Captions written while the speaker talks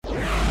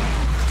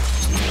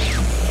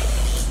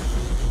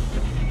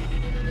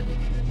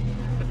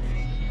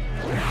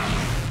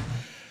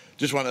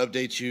Just want to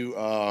update you.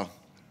 A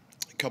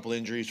couple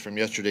injuries from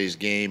yesterday's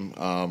game.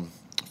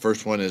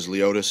 First one is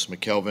Leotis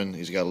McKelvin.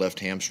 He's got a left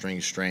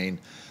hamstring strain.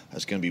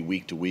 That's going to be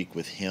week to week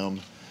with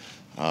him.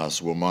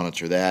 So we'll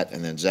monitor that.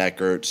 And then Zach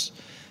Ertz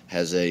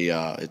has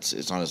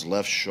it's on his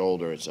left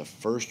shoulder. It's a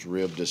first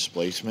rib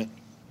displacement.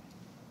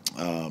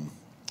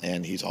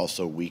 And he's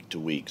also week to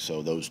week.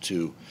 So those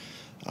two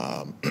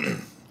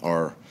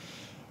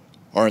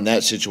are in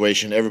that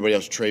situation. Everybody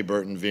else, Trey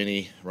Burton,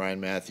 Vinny, Ryan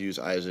Matthews,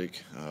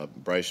 Isaac,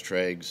 Bryce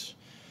Treggs,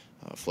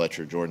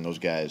 Fletcher, Jordan, those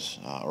guys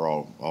are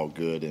all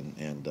good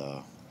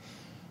and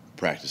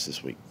practice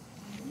this week.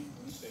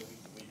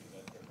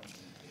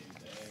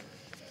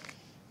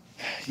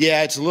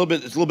 Yeah, it's a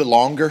little bit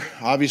longer,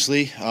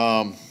 obviously,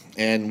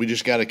 and we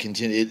just got to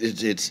continue.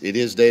 It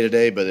is day to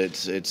day, but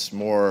it's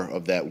more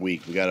of that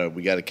week. We got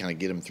to kind of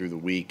get them through the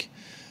week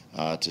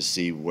to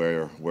see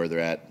where they're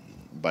at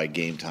by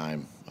game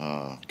time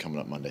coming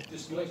up Monday.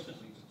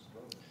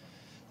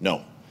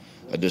 No,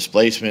 a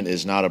displacement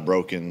is not a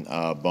broken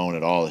bone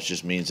at all. It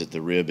just means that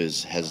the rib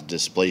has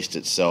displaced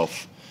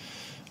itself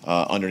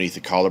underneath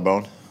the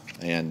collarbone,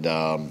 and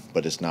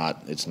but it's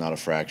not a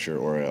fracture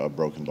or a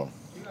broken bone.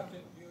 Do you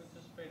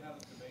anticipate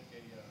having to make a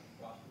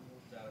roster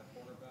move at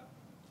quarterback?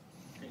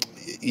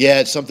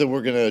 Yeah, it's something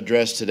we're going to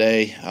address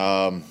today.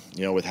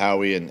 With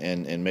Howie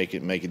and make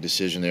a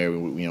decision there.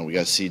 We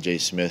got C.J.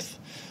 Smith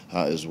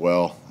as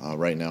well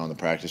right now in the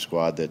practice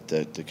squad that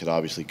could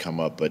obviously come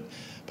up, but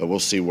we'll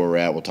see where we're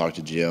at. We'll talk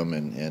to Jim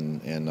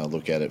and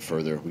look at it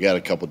further. We got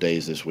a couple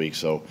days this week,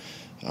 so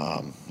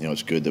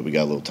it's good that we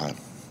got a little time.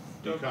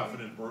 Are you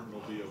confident Burton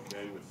will be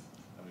okay with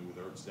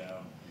Ertz down?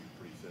 You're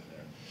pretty thin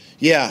there.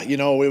 Yeah,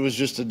 it was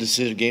just a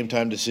game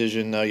time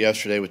decision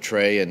yesterday with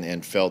Trey,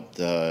 and felt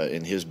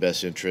in his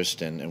best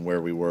interest and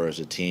where we were as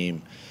a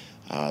team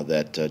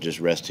that just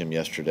rest him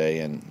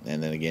yesterday, and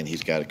then again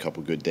he's got a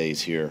couple good days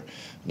here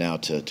now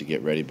to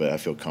get ready. But I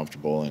feel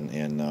comfortable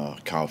and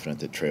confident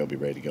that Trey will be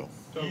ready to go.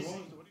 So what do you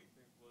think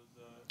was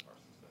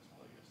Carson's best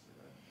play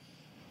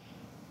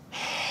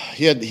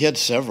yesterday? He had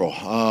several.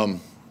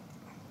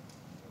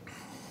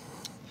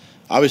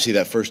 Obviously,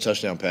 that first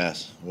touchdown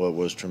pass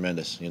was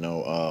tremendous.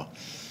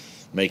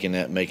 Making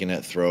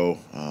that throw.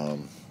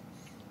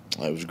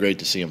 It was great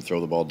to see him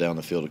throw the ball down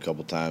the field a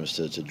couple times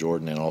to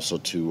Jordan and also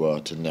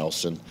to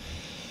Nelson.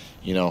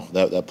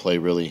 That play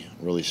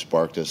really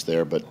sparked us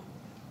there. But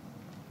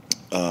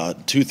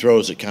two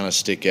throws that kind of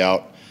stick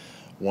out.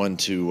 One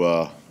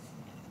to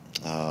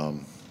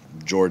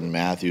Jordan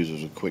Matthews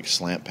was a quick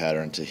slant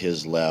pattern to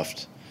his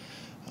left.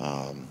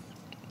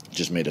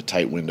 Just made a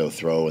tight window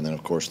throw, and then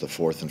of course the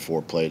 4th and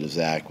 4 play to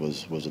Zach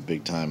was a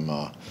big time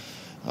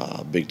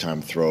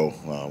throw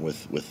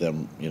with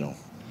them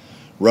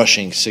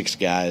rushing 6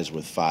 guys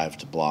with 5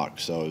 to block.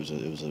 So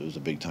it was a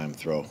big time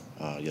throw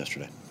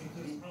yesterday.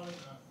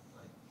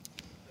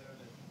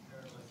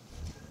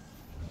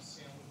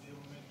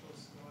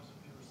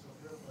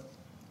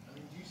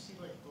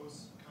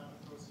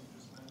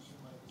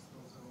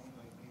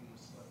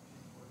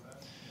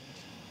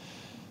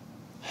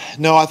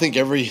 No, I think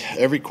every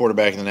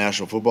quarterback in the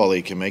National Football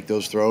League can make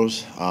those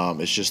throws.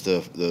 It's just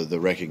the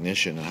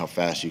recognition and how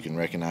fast you can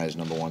recognize,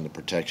 number one, the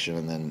protection,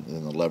 and then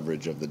the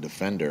leverage of the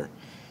defender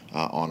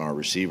on our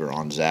receiver,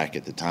 on Zach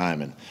at the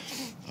time. And,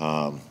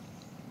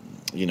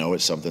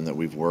 it's something that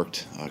we've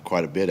worked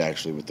quite a bit,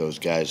 actually, with those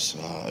guys,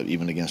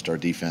 even against our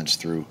defense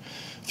through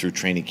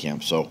training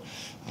camp. So,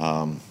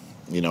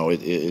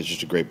 it's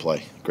just a great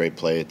play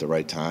at the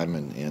right time,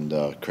 and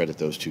credit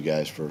those two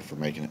guys for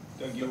making it.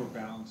 Doug, you were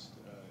balanced.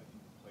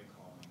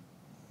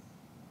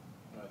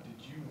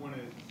 Want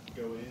to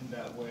go in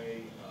that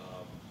way,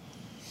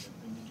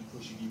 and did you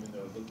push it even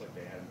though it looked like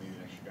they had maybe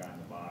an extra guy in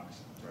the box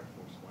to try to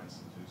force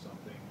Winston to do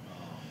something?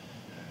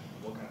 And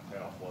what kind of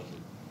payoff was it?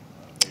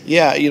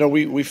 Yeah,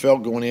 we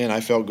felt going in.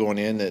 I felt going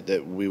in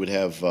that we would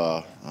have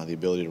the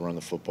ability to run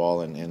the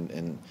football, and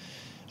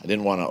I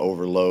didn't want to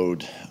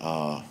overload.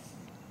 Carter,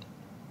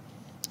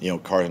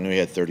 I knew he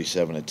had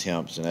 37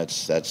 attempts, and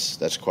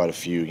that's quite a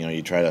few.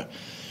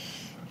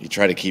 You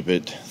try to keep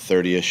it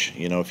 30-ish,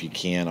 if you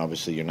can.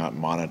 Obviously, you're not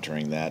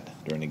monitoring that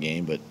during the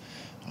game, but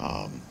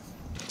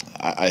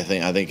I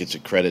think it's a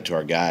credit to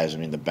our guys.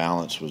 The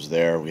balance was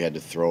there. We had to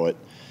throw it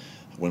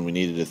when we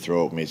needed to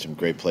throw it. We made some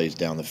great plays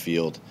down the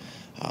field.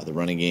 The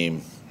running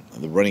game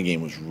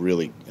was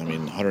really,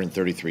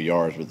 133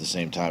 yards, but at the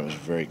same time, it was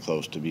very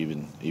close to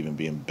even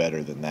being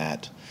better than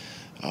that.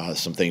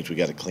 Some things we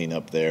got to clean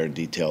up there,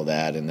 detail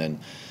that, and then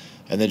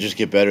just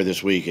get better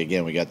this week.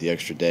 Again, we got the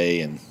extra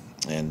day and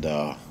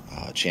a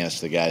chance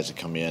to the guys to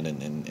come in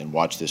and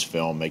watch this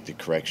film, make the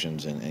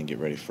corrections, and get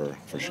ready for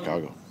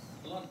Chicago.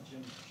 A lot of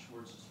Jim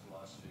Schwartz's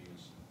philosophy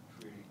is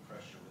creating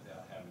pressure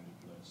without having to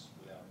blitz,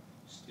 without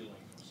stealing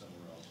from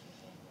somewhere else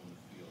on the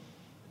field.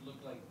 It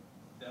looked like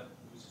that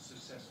was a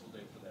successful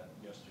day for that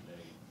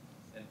yesterday.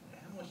 And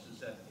how much does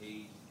that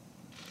aid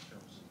in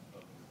terms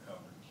of your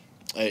coverage?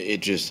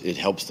 It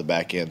helps the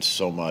back end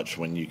so much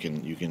when you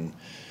can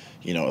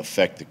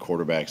affect the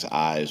quarterback's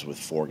eyes with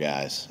 4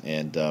 guys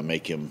and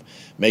make him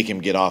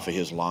get off of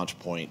his launch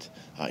point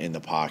in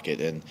the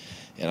pocket. And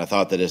I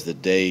thought that as the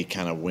day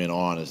kind of went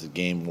on, as the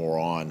game wore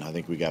on, I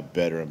think we got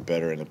better and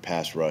better in the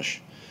pass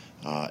rush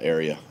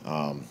area.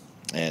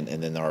 And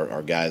then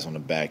our guys on the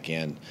back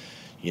end,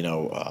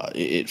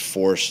 it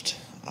forced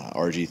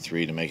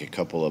RG3 to make a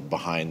couple of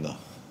behind the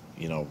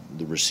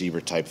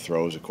receiver type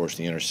throws. Of course,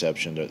 the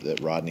interception that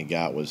Rodney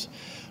got was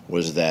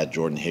that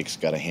Jordan Hicks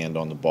got a hand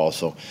on the ball.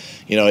 So,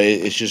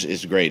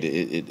 it's great.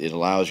 It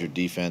allows your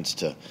defense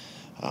to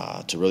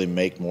really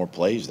make more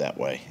plays that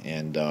way.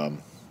 And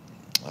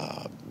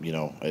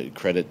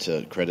credit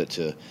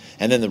to,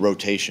 and then the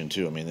rotation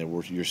too. I mean,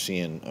 you're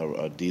seeing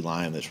a D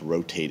line that's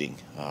rotating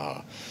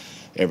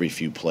every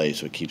few plays,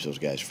 so it keeps those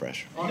guys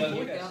fresh. You guys had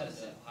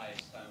the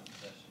highest time of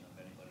possession of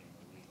anybody in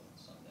the league on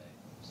Sunday.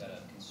 Is that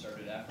a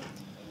concerted effort?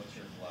 And what's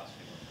your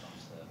philosophy when it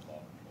comes to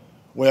ball control?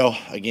 Well,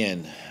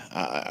 again,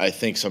 I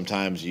think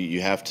sometimes you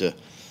have to.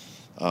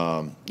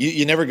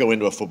 You never go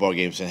into a football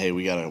game saying, "Hey,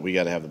 we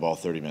gotta have the ball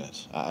 30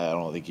 minutes." I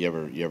don't think you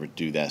ever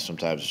do that.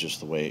 Sometimes it's just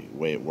the way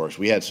it works.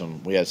 We had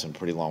some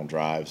pretty long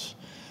drives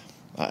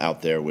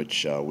out there,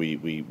 which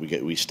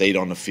we stayed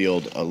on the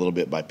field a little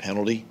bit by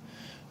penalty.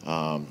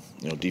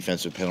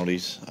 Defensive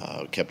penalties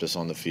kept us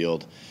on the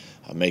field.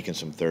 Making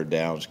some third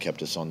downs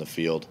kept us on the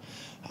field.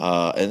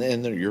 And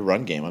then your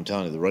run game. I'm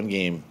telling you, the run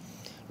game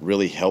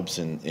really helps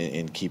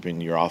in keeping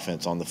your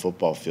offense on the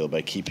football field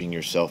by keeping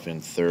yourself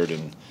in third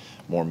and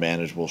more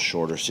manageable,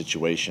 shorter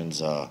situations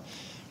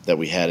that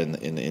we had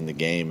in the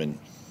game. And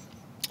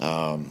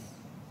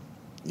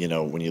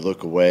when you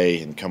look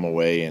away and come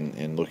away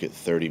and look at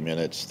 30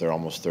 minutes, they're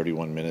almost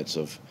 31 minutes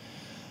of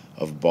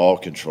ball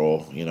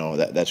control.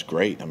 That's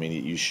great. I mean,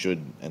 you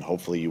should, and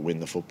hopefully you win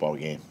the football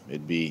game.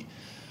 It'd be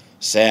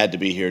sad to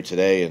be here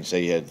today and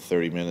say you had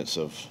 30 minutes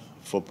of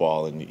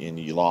football and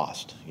you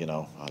lost.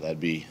 That'd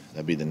be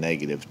the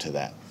negative to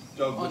that.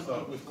 Doug,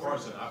 with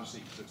Carson,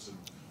 obviously he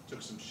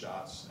took some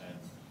shots, and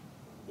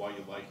while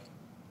you like,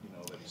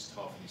 that he's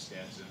tough and he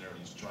stands in there and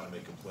he's trying to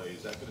make a play,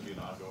 is that going to be an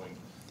ongoing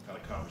kind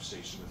of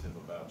conversation with him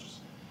about just,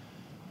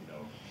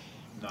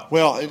 not?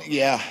 Well,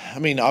 yeah. I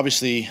mean,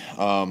 obviously,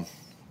 the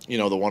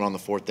one on the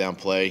 4th down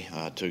play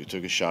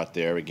took a shot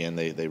there. Again,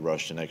 they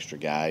rushed an extra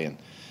guy,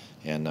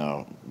 and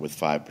with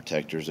 5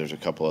 protectors, there's a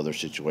couple other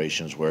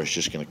situations where it's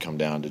just going to come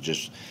down to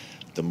just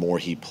the more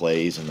he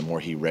plays and the more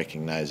he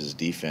recognizes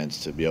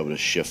defense to be able to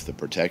shift the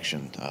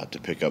protection to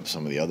pick up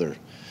some of the other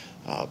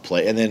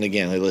play. And then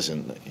again, hey,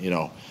 listen,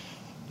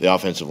 the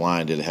offensive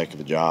line did a heck of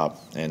a job,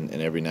 and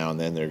every now and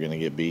then they're going to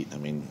get beat. I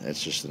mean,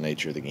 that's just the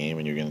nature of the game,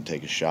 and you're going to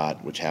take a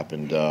shot, which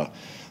happened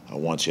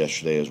once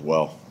yesterday as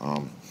well.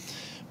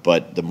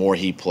 But the more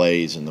he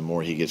plays and the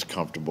more he gets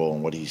comfortable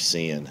in what he's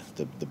seeing,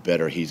 the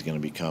better he's going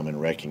to become in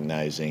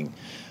recognizing,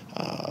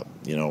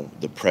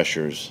 the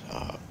pressures.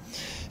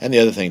 And the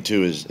other thing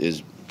too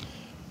is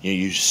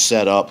you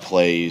set up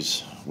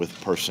plays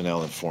with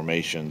personnel and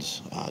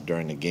formations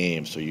during the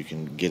game, so you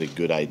can get a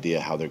good idea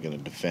how they're going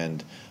to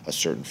defend a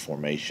certain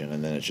formation,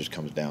 and then it just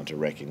comes down to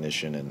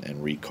recognition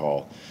and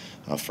recall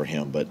for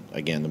him. But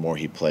again, the more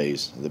he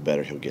plays, the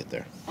better he'll get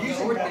there. On the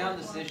 4th down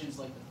decisions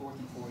like the 4th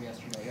and 4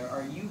 yesterday,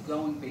 are you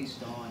going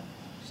based on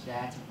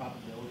stats and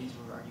probabilities,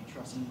 or are you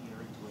trusting your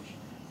intuition?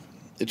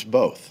 It's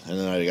both, and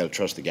then I got to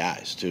trust the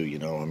guys too.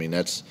 I mean,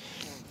 that's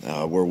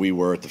where we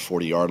were at the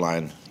 40-yard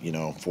line.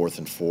 4th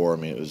and 4. I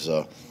mean, it was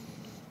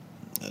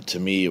to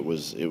me it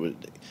was a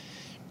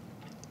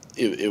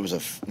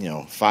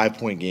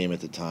 5-point game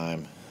at the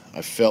time.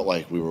 I felt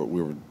like we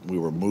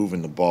were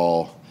moving the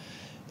ball,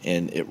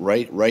 and it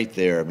right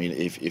there. I mean,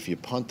 if you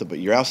punt but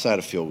you're outside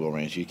of field goal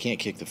range, you can't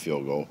kick the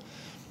field goal.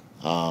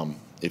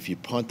 If you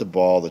punt the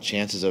ball, the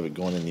chances of it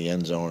going in the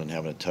end zone and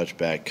having a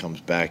touchback comes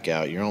back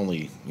out. You're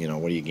only,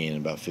 what are you gaining,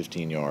 about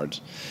 15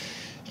 yards.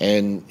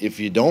 And if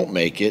you don't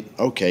make it,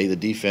 okay, the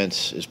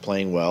defense is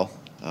playing well.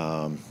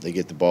 They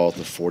get the ball at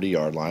the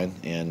 40-yard line,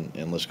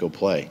 and let's go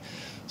play.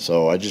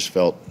 So I just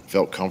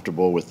felt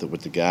comfortable with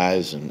the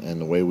guys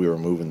and the way we were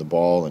moving the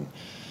ball, and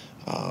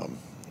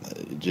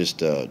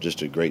just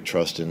a great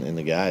trust in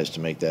the guys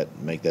to make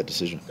that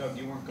decision. Doug,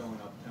 you weren't going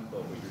up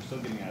tempo, but you're still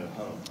getting out of the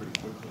huddle pretty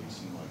quickly. It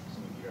seemed like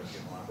some of you guys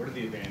getting a lot. What are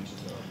the advantages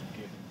of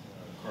giving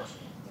Carson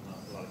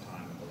a lot of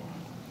time at the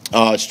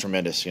line? It's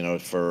tremendous,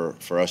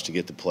 for us to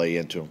get the play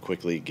into him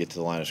quickly, get to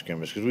the line of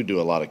scrimmage, because we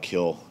do a lot of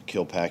kill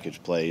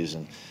package plays,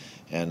 and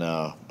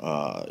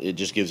it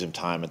just gives him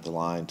time at the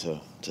line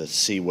to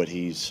see what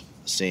he's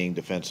seeing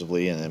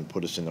defensively and then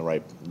put us in the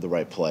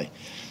right play.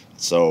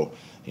 So,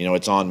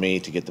 it's on me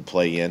to get the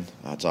play in.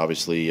 It's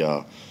obviously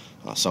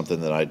something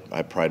that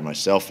I pride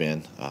myself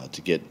in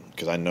to get,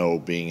 because I know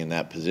being in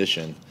that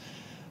position,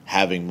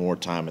 having more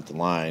time at the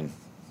line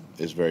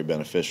is very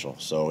beneficial.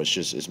 So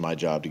it's my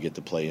job to get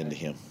the play into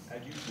him. How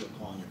did you feel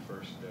calling your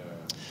first?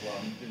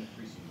 In the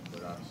preseason,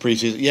 but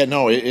Preseason, yeah,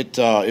 no, it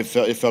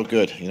felt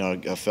good.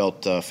 I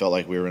felt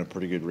like we were in a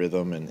pretty good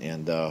rhythm,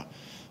 and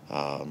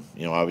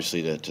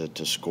obviously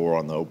to score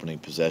on the opening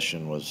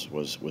possession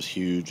was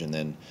huge, and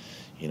then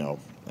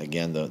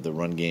again, the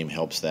run game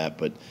helps that.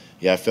 But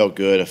yeah, I felt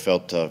good. I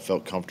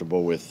felt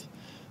comfortable with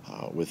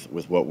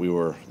what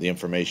the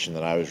information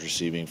that I was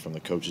receiving from the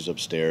coaches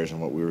upstairs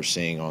and what we were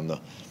seeing on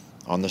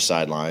the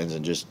sidelines,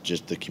 and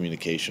just the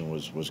communication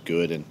was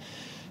good.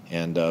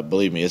 And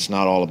believe me, it's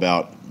not all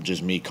about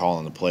just me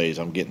calling the plays.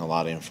 I'm getting a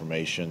lot of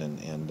information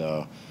and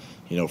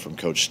from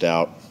Coach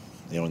Stout,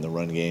 in the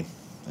run game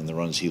and the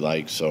runs he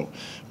likes. So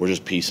we're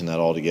just piecing that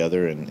all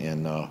together and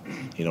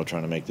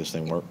trying to make this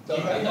thing work. So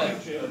How do you I-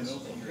 think Jalen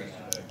Mills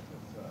yesterday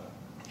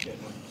with getting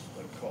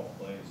call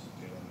plays,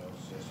 Jalen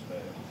Mills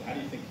yesterday? How do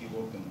you think he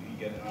looked, and did he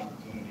get an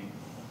opportunity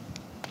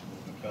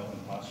with McClellan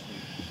possibly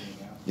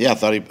being out? Yeah, I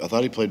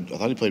thought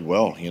he played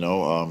well.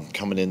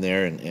 Coming in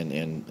there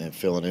and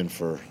filling in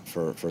for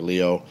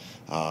Leo.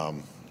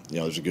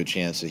 There's a good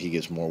chance that he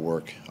gets more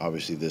work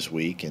obviously this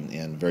week,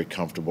 and very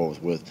comfortable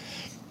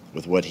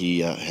with what he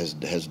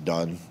has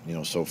done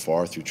so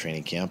far through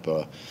training camp.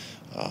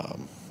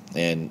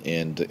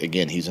 And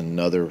again, he's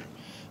another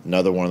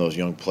one of those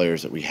young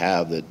players that we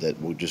have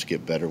that will just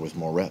get better with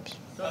more reps.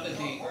 Other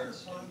times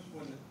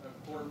when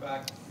a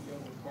quarterback,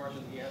 with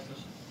Carson, he has to,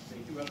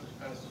 they do have to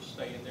kind of just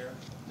stay in there,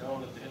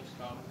 knowing that the hit's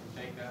coming and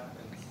take that.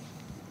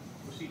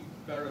 And was he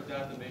better at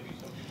that than maybe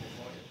some people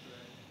thought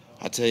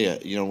yesterday? I tell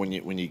you,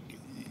 when you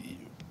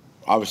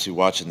obviously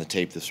watching the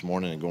tape this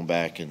morning and going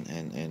back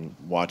and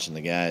watching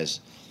the guys,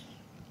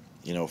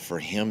 for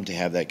him to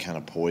have that kind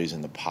of poise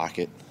in the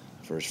pocket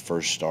for his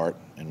first start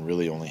and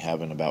really only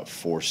having about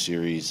 4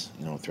 series,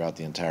 throughout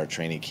the entire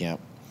training camp,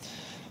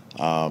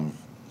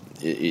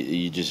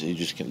 you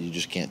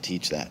just can't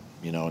teach that,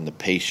 and the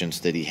patience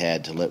that he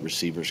had to let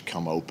receivers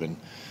come open.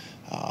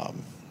 I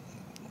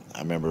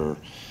remember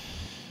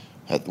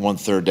at one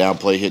third down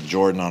play, hit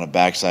Jordan on a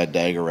backside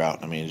dagger route.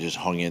 I mean, it just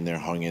hung in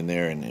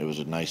there, and it was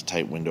a nice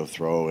tight window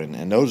throw.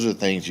 And those are the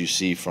things you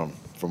see from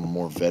a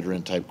more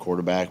veteran type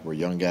quarterback, where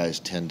young guys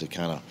tend to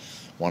kind of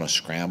want to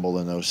scramble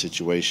in those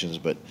situations.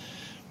 But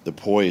the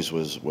poise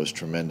was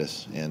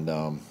tremendous, and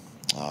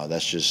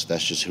that's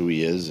just who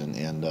he is.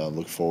 And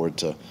look forward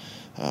to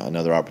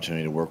another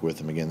opportunity to work with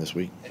him again this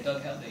week. And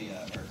Doug, how the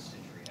Ertz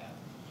injury happened?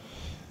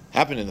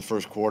 Happened in the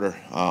first quarter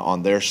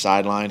on their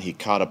sideline. He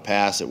caught a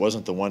pass. It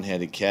wasn't the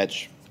one-handed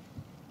catch,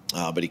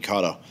 but he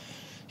caught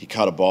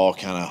a ball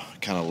kind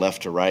of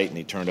left to right, and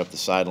he turned up the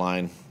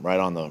sideline right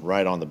on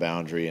the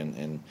boundary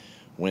and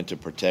went to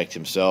protect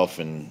himself,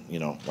 and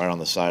right on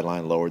the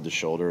sideline lowered the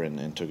shoulder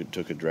and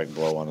took a direct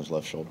blow on his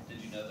left shoulder. Did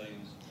you know that he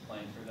was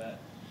playing through that?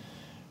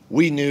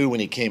 We knew when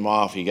he came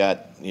off. He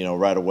got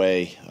right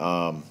away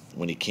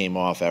when he came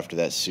off after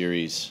that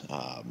series.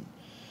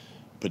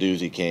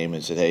 Pederson came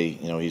and said, "Hey,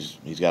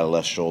 he's got a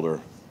left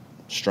shoulder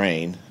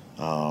strain."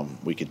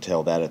 We could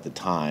tell that at the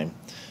time,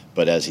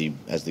 but as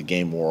the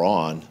game wore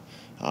on,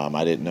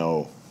 I didn't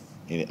know.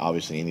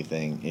 Obviously,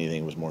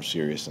 anything was more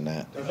serious than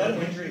that. Is that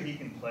an injury he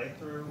can play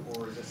through,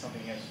 or is it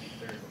something he has to be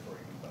cleared before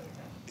he can play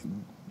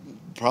again?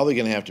 Probably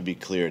going to have to be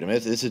cleared. I mean,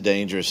 it's a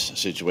dangerous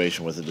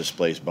situation with a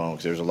displaced bone,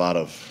 'cause there's a lot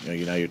of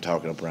you're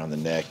talking up around the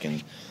neck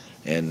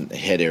and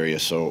head area.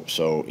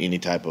 So any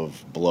type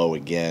of blow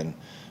again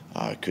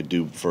could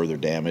do further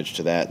damage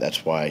to that.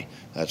 That's why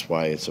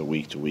it's a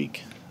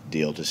week-to-week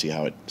deal to see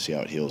how it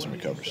heals and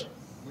recovers.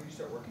 When you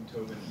start working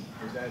Tobin,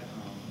 was that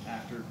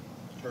after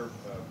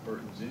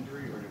Burton's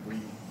injury, or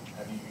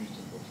have you used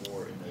him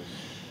before in those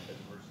as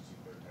emergency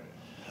third tight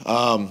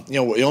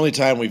end? The only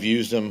time we've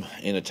used him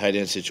in a tight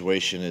end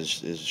situation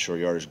is short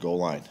yardage goal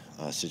line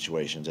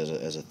situations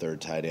as a third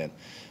tight end.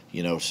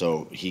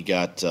 So he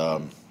got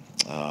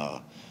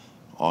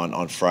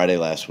on Friday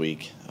last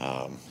week.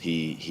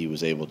 He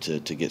was able to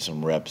get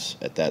some reps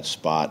at that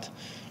spot,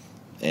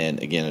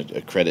 and again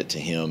a credit to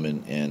him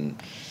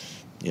and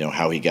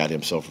how he got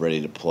himself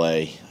ready to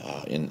play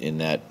in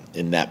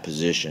that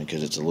position,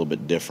 because it's a little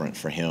bit different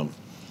for him.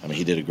 I mean,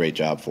 he did a great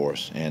job for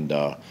us, and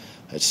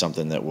it's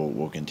something that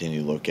we'll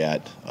continue to look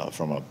at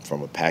from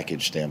a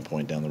package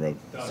standpoint down the road.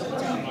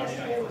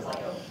 Yesterday was like a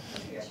whirlwind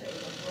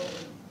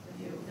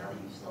with you. Now that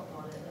you've slept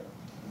on it,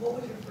 what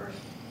was your first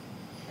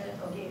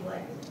NFL game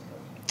like as a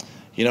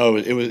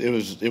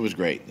coach? It was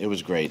great. It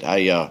was great.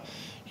 I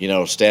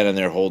standing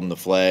there holding the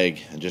flag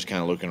and just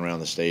kind of looking around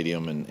the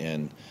stadium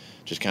and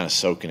just kind of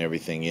soaking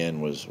everything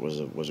in was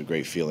a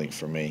great feeling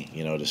for me.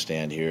 To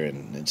stand here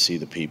and see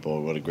the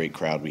people. What a great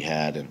crowd we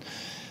had,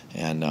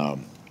 and I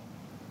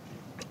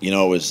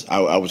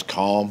was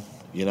calm.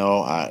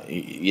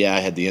 I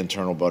had the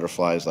internal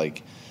butterflies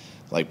like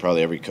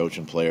probably every coach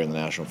and player in the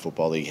National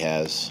Football League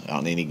has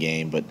on any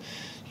game, but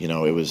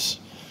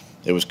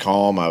it was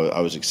calm. I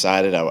was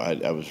excited.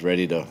 I was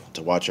ready to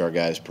watch our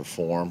guys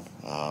perform.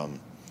 I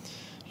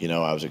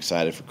was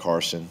excited for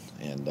Carson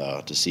and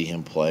to see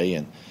him play,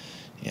 and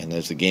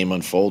as the game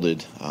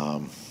unfolded,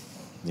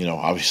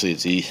 obviously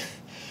he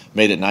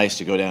made it nice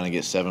to go down and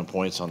get 7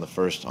 points on the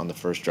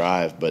first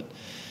drive, but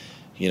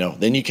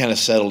then you kind of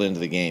settled into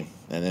the game,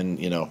 and then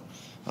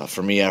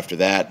for me after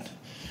that,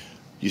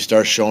 you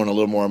start showing a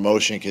little more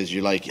emotion, because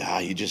you're like,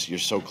 you're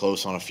so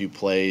close on a few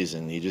plays,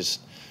 and you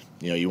just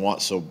you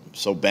want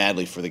so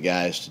badly for the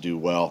guys to do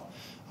well.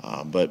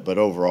 But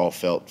overall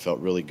felt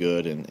really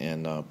good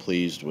and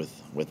pleased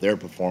with their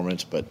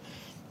performance. But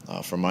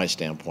from my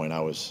standpoint, I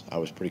was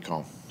pretty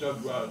calm.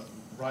 Doug,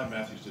 Ryan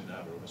Matthews didn't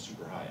have a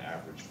super high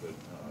average, but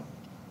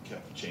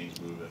kept the chains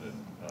moving.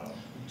 And can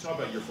you talk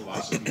about your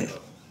philosophy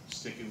of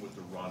sticking with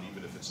the run,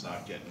 even if it's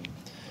not getting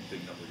a big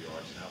number of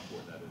yards, and how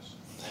important that is?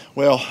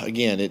 Well,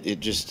 again,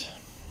 it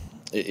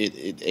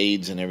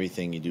aids in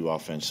everything you do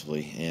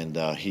offensively, and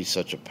he's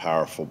such a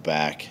powerful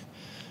back.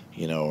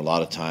 You know, a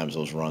lot of times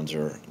those runs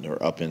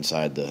they're up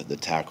inside the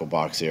tackle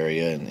box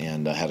area,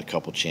 and had a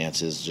couple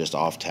chances just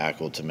off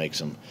tackle to make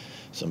some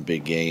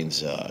big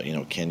gains. You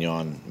know,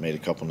 Kenyon made a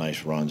couple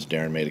nice runs,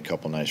 Darren made a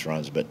couple nice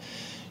runs, but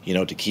you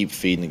know, to keep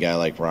feeding a guy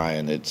like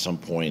Ryan, at some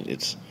point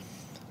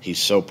he's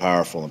so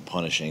powerful and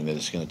punishing that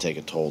it's going to take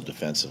a toll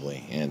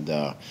defensively, and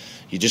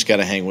you just got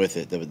to hang with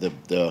it.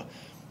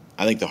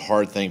 I think the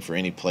hard thing for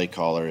any play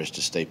caller is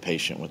to stay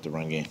patient with the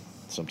run game.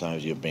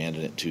 Sometimes you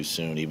abandon it too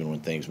soon, even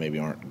when things maybe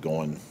aren't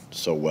going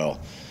so well.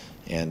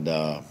 And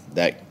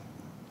that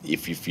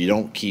if you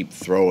don't keep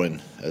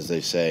throwing, as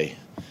they say,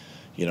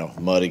 you know,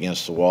 mud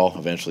against the wall,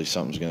 eventually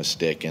something's going to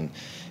stick.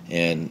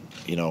 And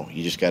you know,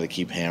 you just got to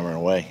keep hammering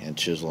away and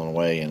chiseling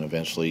away, and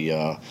eventually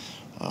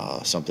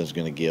something's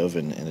going to give,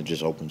 and it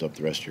just opens up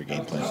the rest of your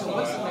game plan.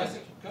 A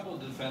couple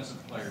of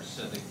defensive players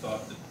said they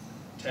thought that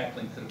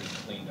tackling could have been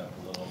cleaned up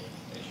a little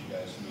as you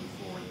guys moved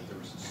forward, that there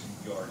was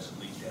some yards that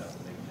leaked out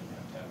that they didn't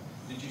have to have.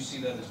 Did you see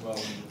that as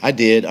well? I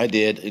did,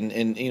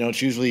 and you know,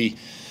 it's usually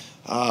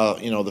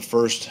you know, the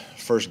first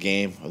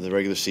game of the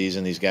regular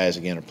season. These guys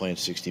again are playing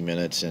 60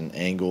 minutes, and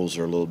angles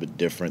are a little bit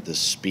different. The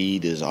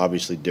speed is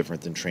obviously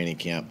different than training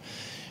camp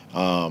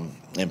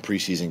and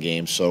preseason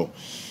games. So,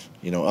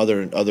 you know,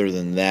 other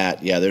than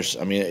that, yeah,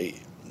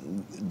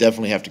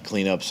 definitely have to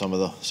clean up some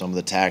of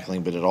the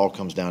tackling, but it all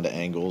comes down to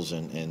angles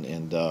and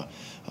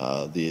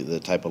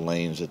the type of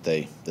lanes that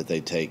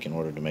they take in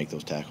order to make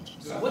those tackles.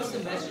 So what's the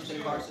message to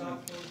Carson?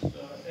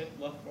 At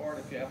left guard,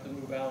 if you have to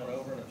move Allen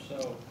over, and if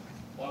so,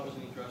 why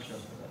wasn't he dressed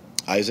yesterday?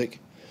 Isaac,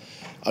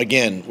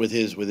 again with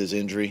his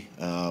injury,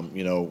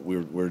 you know,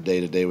 we're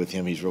day to day with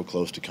him. He's real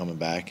close to coming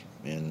back,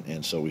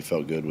 and so we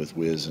felt good with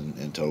Wiz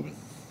and Tobin.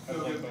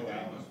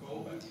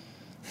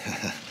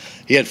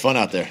 He had fun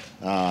out there.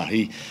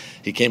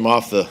 He came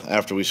off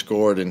after we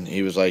scored, and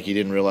he was like, he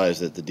didn't realize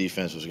that the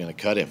defense was going to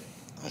cut him.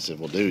 I said,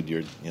 well, dude,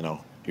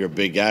 you're a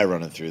big guy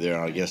running through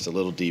there against a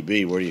little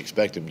DB. Where do you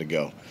expect him to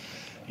go?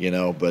 You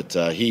know, but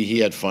he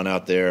had fun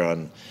out there.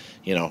 On,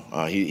 you know,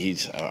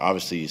 he's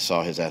obviously, you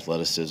saw his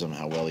athleticism,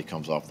 how well he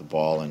comes off the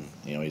ball, and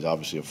you know, he's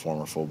obviously a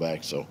former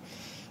fullback, so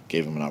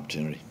gave him an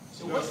opportunity.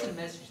 So what's the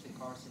message to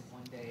Carson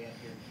one day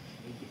after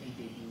a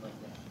debut like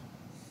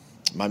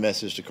that? My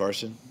message to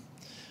Carson: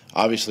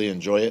 obviously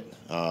enjoy it.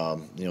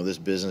 You know, this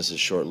business is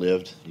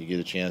short-lived. You get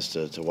a chance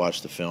to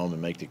watch the film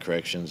and make the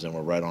corrections, and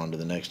we're right on to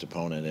the next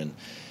opponent. And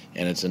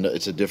it's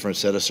a different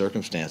set of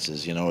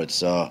circumstances. You know,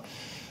 it's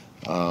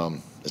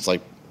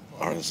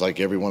like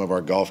every one of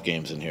our golf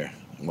games in here.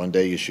 One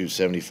day you shoot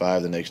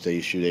 75, the next day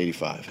you shoot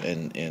 85,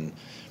 and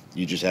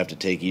you just have to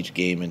take each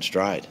game in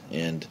stride.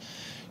 And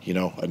you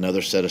know,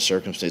 another set of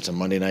circumstances. It's a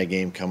Monday night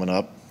game coming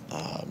up,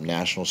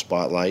 national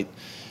spotlight.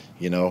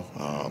 You know,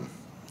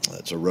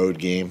 it's a road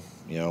game.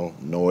 You know,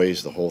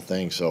 noise, the whole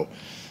thing. So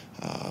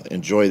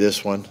enjoy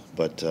this one,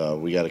 but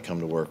we got to come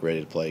to work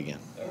ready to play again.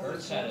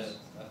 Hurts had a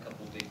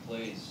couple big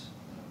plays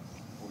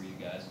for you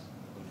guys,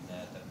 including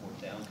that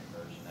fourth down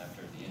conversion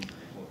after the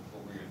injury.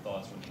 What were your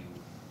thoughts when you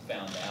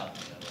found out,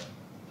 you know, the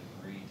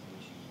degree to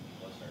which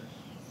he was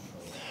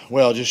hurt?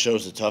 Well, it just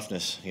shows the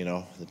toughness, you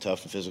know, the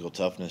physical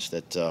toughness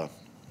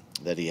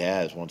that he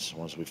has.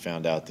 Once we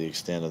found out the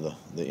extent of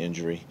the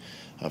injury,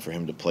 for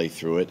him to play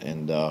through it,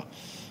 and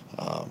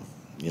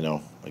you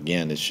know,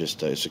 again,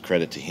 it's a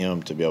credit to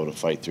him to be able to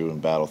fight through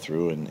and battle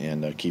through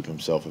and keep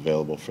himself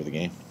available for the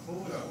game.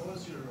 What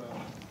was your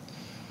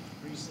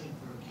reasoning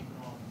for keeping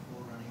all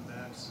 4 running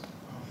backs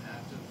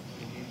active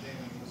for the game day?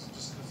 I mean, was it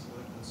just because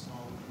of the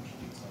small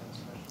recruiting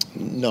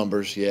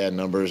side?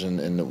 Numbers,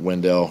 and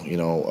Wendell, you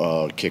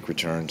know, kick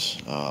returns,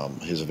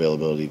 his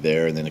availability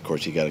there, and then of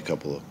course he got a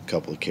couple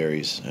of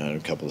carries, a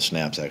couple of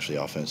snaps actually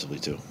offensively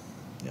too.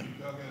 Yeah.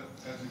 Doug,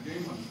 as the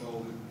game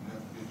unfolded,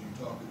 and as you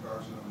talked to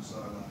Carson on the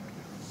sideline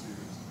after the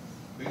series,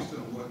 based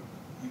on what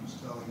he was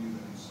telling you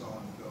that he saw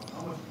in the film,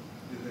 how much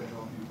did that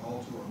help you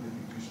alter or maybe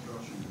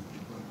restructure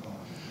your play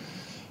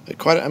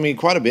calling?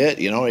 Quite a bit.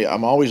 You know,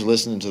 I'm always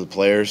listening to the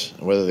players,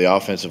 whether the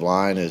offensive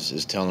line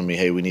is telling me,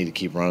 hey, we need to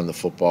keep running the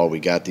football, we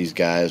got these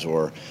guys,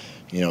 or,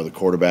 you know, the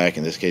quarterback,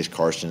 in this case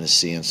Carson, is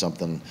seeing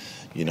something,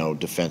 you know,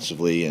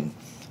 defensively, and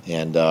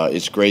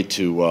it's great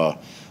to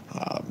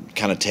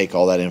kind of take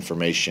all that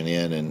information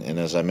in, and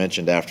as I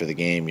mentioned after the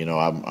game, you know,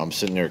 I'm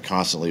sitting there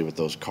constantly with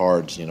those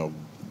cards, you know,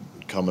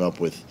 coming up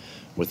with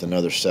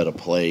another set of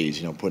plays,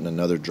 you know, putting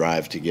another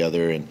drive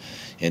together,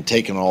 and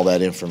taking all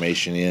that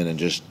information in and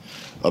just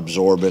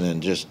absorbing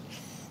and just,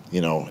 you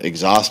know,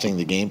 exhausting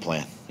the game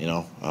plan, you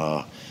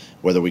know,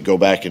 whether we go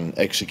back and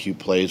execute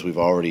plays we've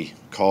already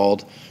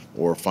called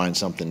or find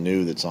something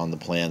new that's on the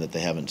plan that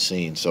they haven't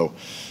seen. So,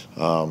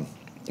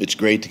 it's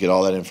great to get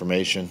all that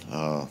information.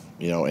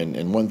 You know,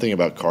 and one thing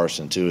about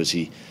Carson too is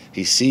he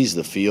sees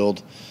the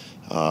field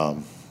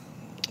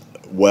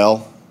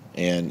well,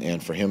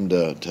 and for him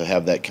to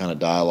have that kind of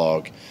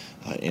dialogue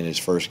in his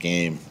first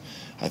game,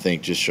 I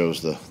think just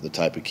shows the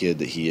type of kid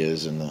that he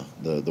is and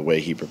the way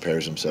he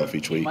prepares himself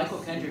each In week. Michael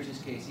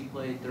Kendrick's case, he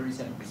played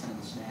 37%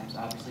 of the snaps.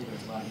 Obviously,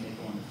 there's a lot of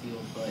nickel on the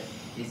field, but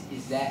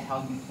is that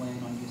how you plan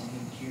on using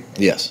him this year?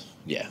 Yes.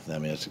 Yeah. I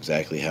mean, that's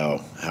exactly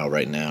how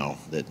right now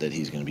that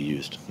he's going to be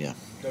used. Yeah.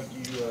 Doug,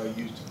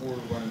 you used 4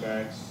 running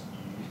backs.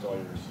 You used all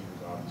your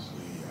receivers,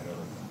 obviously. You had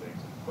other things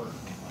like Burton,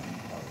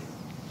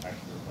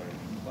 actually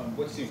playing.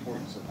 What's the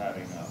importance of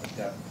having a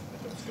depth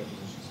at that skill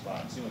position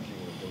spot? It seemed like you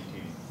were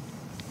rotating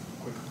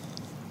quicker.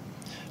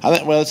 I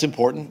think, well, it's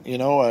important. You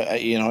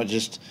know,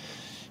 just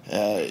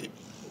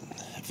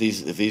if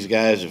these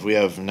guys, if we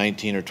have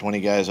 19 or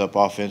 20 guys up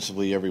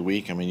offensively every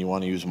week, I mean, you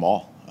want to use them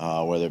all,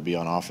 whether it be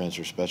on offense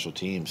or special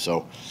teams.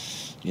 So,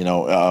 you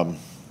know,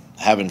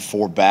 having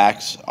 4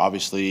 backs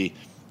obviously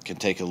can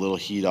take a little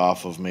heat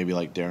off of maybe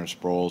like Darren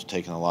Sproles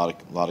taking a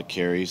lot of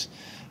carries.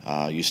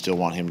 You still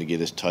want him to get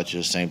his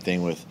touches. Same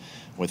thing with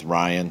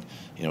Ryan.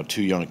 You know,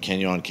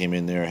 Kenyon came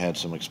in there, had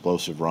some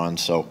explosive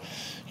runs. So,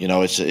 you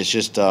know, it's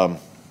just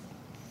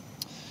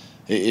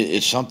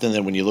it's something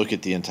that when you look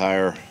at the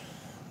entire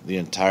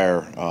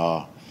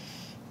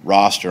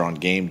roster on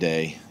game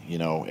day, you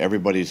know,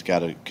 everybody's got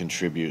to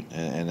contribute.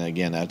 And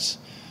again, it's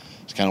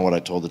kind of what I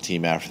told the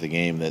team after the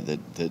game,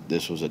 that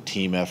this was a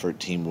team effort,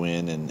 team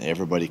win, and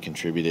everybody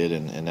contributed,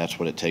 and that's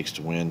what it takes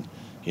to win,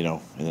 you know,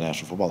 in the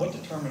National Football League.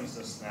 What determines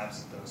the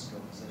snaps at those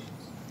skill positions?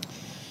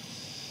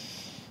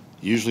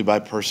 Usually by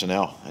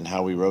personnel and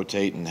how we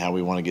rotate and how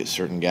we want to get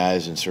certain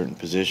guys in certain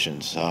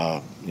positions.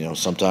 You know,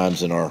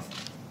 sometimes in our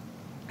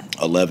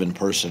 11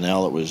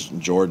 personnel, it was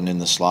Jordan in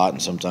the slot,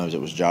 and sometimes it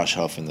was Josh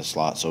Huff in the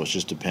slot. So it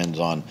just depends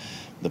on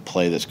the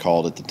play that's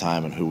called at the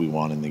time and who we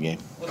want in the game.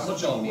 What's the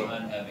thought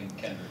behind having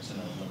Kendricks in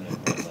a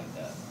limited role like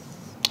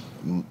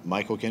that?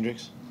 Michael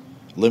Kendricks,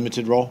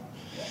 limited role.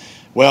 Yeah.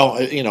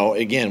 Well, you know,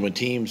 again, when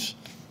teams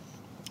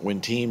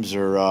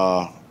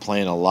are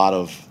playing a lot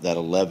of that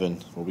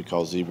 11, what we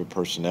call zebra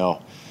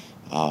personnel,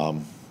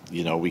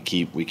 you know, we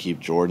keep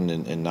Jordan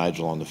and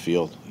Nigel on the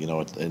field. You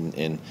know,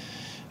 and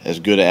as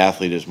good an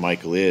athlete as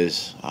Michael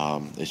is,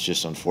 it's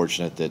just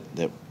unfortunate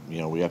that you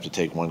know, we have to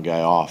take one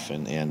guy off,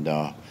 and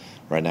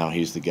right now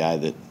he's the guy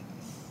that,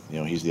 you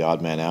know, he's the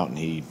odd man out, and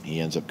he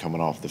ends up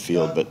coming off the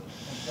field. But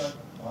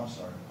I'm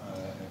sorry.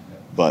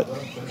 but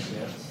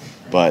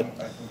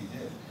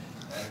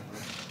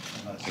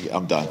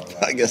I'm done.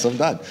 I guess I'm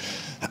done.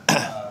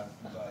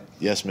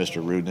 Yes,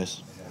 Mr.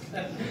 Rudeness.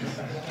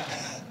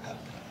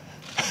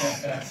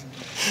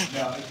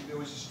 Now, there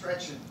was a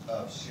stretch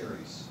of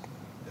series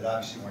that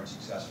obviously weren't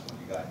successful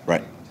when you got into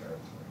Right. Cleveland territory.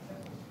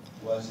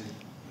 Was it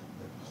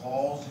the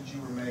calls that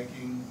you were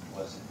making?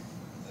 Was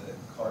it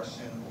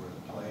Carson or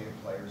the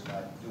players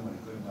not doing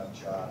a good enough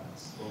job?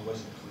 Or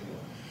was it Cleveland?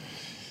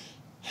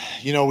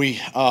 You know,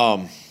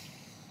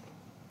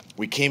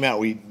 we came out.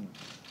 We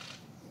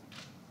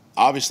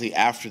obviously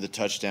after the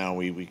touchdown,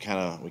 we kind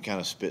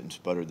of spit and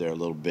sputtered there a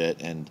little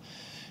bit, and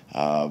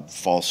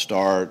false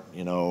start.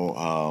 You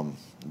know,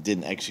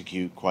 didn't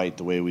execute quite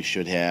the way we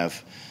should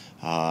have.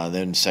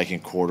 Then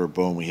second quarter,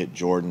 boom, we hit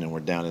Jordan, and we're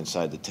down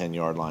inside the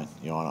 10-yard line.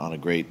 You know, on a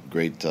great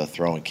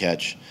throw and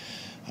catch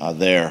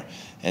there,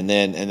 and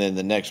then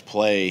the next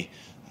play,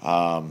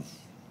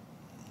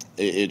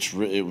 it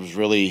was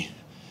really,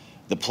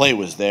 the play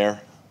was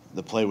there.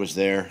 The play was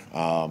there.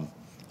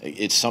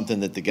 It's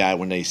something that the guy,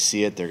 when they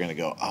see it, they're going to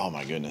go, "Oh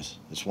my goodness!"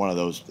 It's one of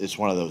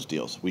those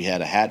deals. We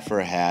had a hat for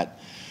a hat,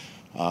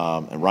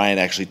 and Ryan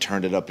actually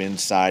turned it up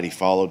inside. He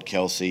followed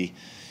Kelsey,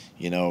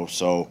 you know.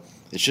 So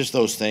it's just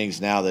those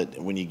things now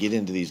that when you get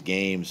into these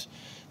games,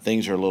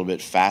 things are a little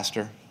bit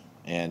faster,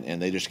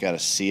 and they just got to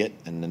see it.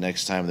 And the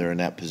next time they're in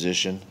that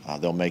position,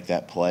 they'll make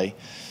that play.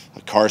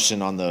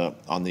 Carson on the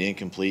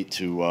incomplete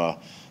to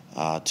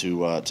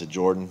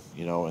Jordan,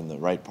 you know, in the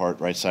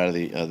right side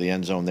of the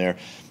end zone there.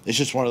 It's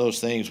just one of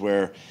those things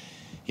where,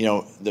 you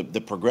know,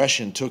 the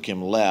progression took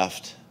him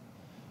left,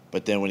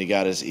 but then when he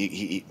got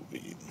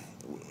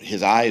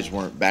his eyes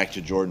weren't back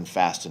to Jordan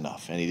fast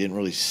enough, and he didn't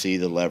really see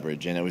the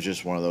leverage, and it was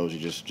just one of those, he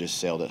just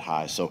sailed it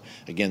high. So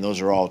again,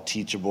 those are all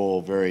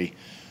teachable, very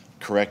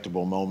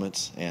correctable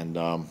moments, and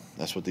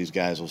that's what these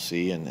guys will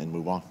see and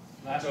move on.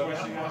 Last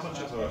question. How much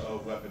of a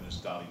weapon is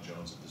Donnie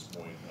Jones at this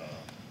point?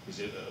 His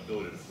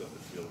ability to flip the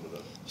field with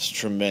it. It's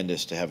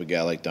tremendous to have a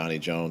guy like Donnie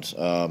Jones.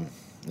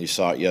 You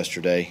saw it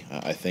yesterday.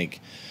 I think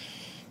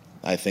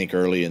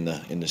early in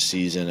the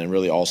season, and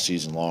really all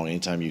season long,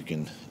 anytime you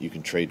can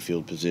trade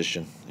field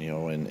position, you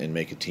know, and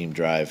make a team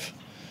drive,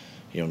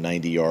 you know,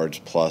 90 yards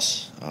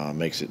plus,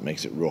 makes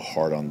it real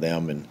hard on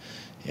them,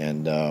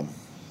 and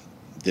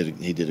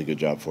he did a good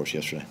job for us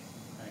yesterday.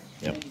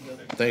 Thanks.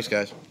 Yep. Thanks,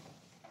 guys.